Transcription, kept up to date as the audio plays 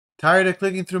Tired of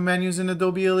clicking through menus in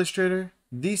Adobe Illustrator?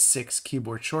 These 6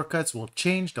 keyboard shortcuts will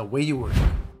change the way you work.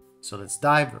 So let's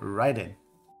dive right in.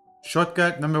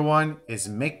 Shortcut number 1 is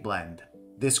Make Blend.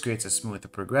 This creates a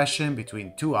smooth progression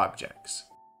between two objects.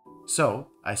 So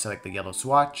I select the yellow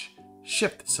swatch,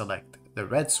 Shift select the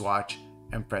red swatch,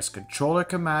 and press Ctrl or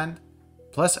Command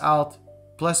plus Alt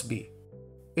plus B.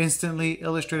 Instantly,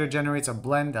 Illustrator generates a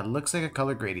blend that looks like a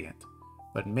color gradient,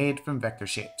 but made from vector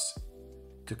shapes.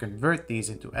 To convert these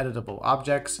into editable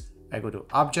objects, I go to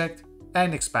Object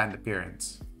and Expand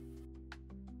Appearance.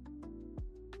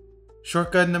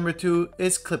 Shortcut number 2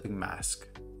 is Clipping Mask.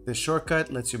 This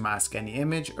shortcut lets you mask any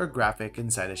image or graphic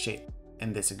inside a shape.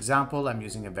 In this example, I'm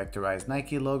using a vectorized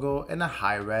Nike logo and a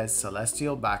high-res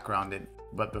celestial background in it.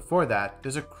 But before that,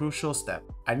 there's a crucial step.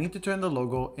 I need to turn the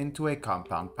logo into a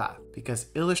compound path because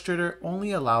Illustrator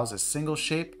only allows a single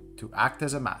shape to act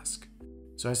as a mask.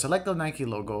 So I select the Nike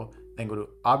logo, then go to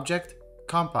Object,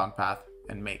 Compound Path,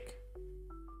 and Make.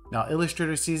 Now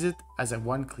Illustrator sees it as a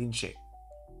one clean shape.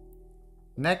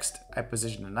 Next, I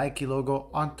position the Nike logo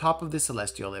on top of the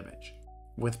celestial image.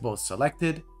 With both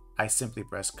selected, I simply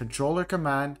press Ctrl or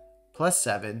Command plus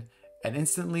 7 and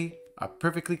instantly a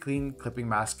perfectly clean clipping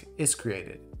mask is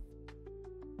created.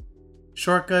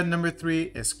 Shortcut number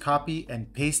 3 is Copy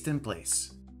and Paste in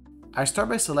Place. I start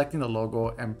by selecting the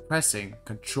logo and pressing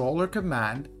Ctrl or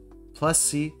Command plus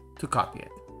C to copy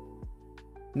it.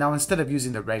 Now instead of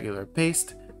using the regular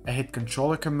paste, I hit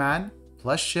Ctrl or Command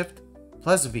plus Shift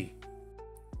plus V.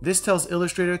 This tells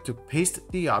Illustrator to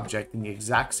paste the object in the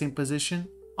exact same position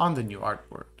on the new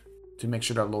artwork. To make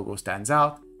sure the logo stands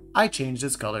out, I changed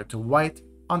its color to white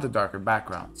on the darker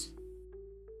backgrounds.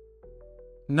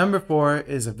 Number 4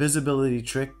 is a visibility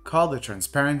trick called the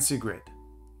transparency grid.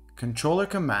 Ctrl or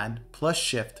Command plus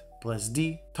Shift plus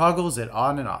D toggles it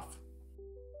on and off.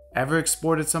 Ever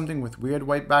exported something with weird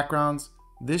white backgrounds?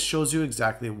 This shows you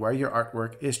exactly where your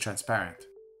artwork is transparent.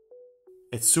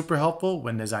 It's super helpful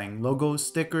when designing logos,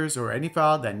 stickers, or any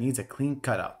file that needs a clean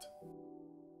cutout.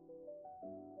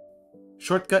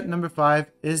 Shortcut number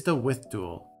 5 is the Width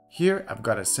tool. Here I've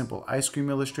got a simple ice cream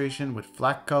illustration with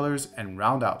flat colors and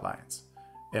round outlines.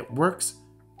 It works,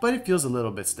 but it feels a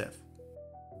little bit stiff.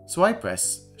 So I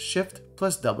press Shift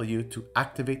plus W to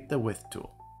activate the Width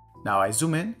tool. Now I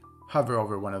zoom in, hover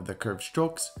over one of the curved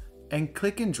strokes, and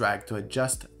click and drag to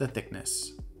adjust the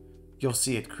thickness. You'll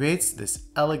see it creates this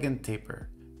elegant taper,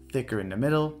 thicker in the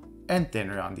middle and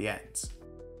thinner on the ends.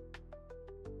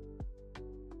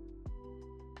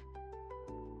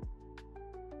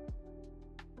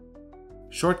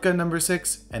 Shortcut number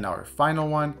 6 and our final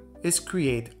one is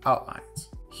Create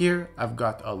Outlines. Here I've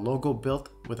got a logo built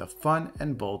with a fun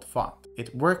and bold font.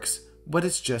 It works, but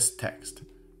it's just text,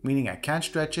 meaning I can't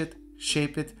stretch it,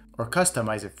 shape it, or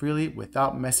customize it freely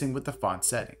without messing with the font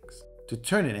settings. To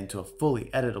turn it into a fully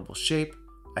editable shape,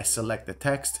 I select the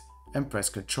text and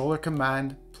press Ctrl or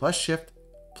Command plus Shift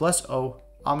plus O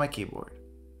on my keyboard.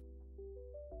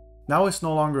 Now it's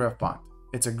no longer a font,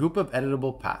 it's a group of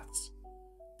editable paths.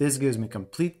 This gives me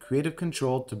complete creative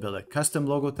control to build a custom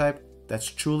logo type that's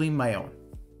truly my own.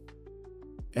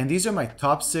 And these are my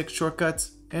top 6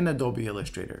 shortcuts in Adobe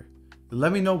Illustrator.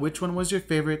 Let me know which one was your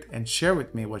favorite and share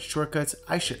with me what shortcuts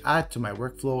I should add to my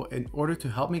workflow in order to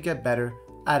help me get better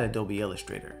at Adobe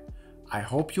Illustrator. I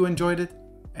hope you enjoyed it,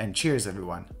 and cheers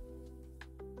everyone.